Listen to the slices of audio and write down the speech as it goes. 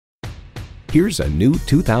Here's a new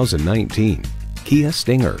 2019 Kia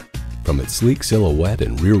Stinger. From its sleek silhouette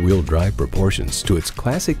and rear-wheel drive proportions to its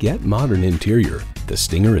classic yet modern interior, the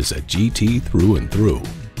Stinger is a GT through and through.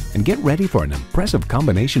 And get ready for an impressive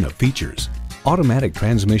combination of features: automatic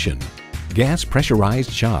transmission, gas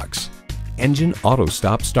pressurized shocks, engine auto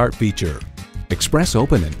stop start feature, express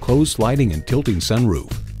open and closed sliding and tilting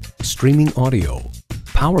sunroof, streaming audio,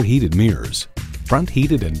 power heated mirrors, front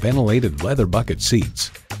heated and ventilated leather bucket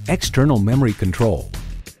seats, external memory control,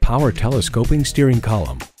 power telescoping steering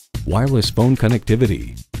column, wireless phone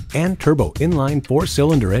connectivity, and turbo inline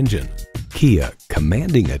 4-cylinder engine. Kia,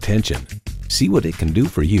 commanding attention. See what it can do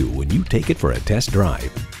for you when you take it for a test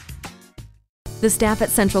drive. The staff at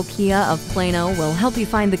Central Kia of Plano will help you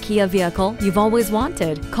find the Kia vehicle you've always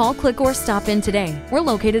wanted. Call, click, or stop in today. We're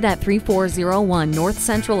located at 3401 North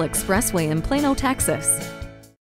Central Expressway in Plano, Texas.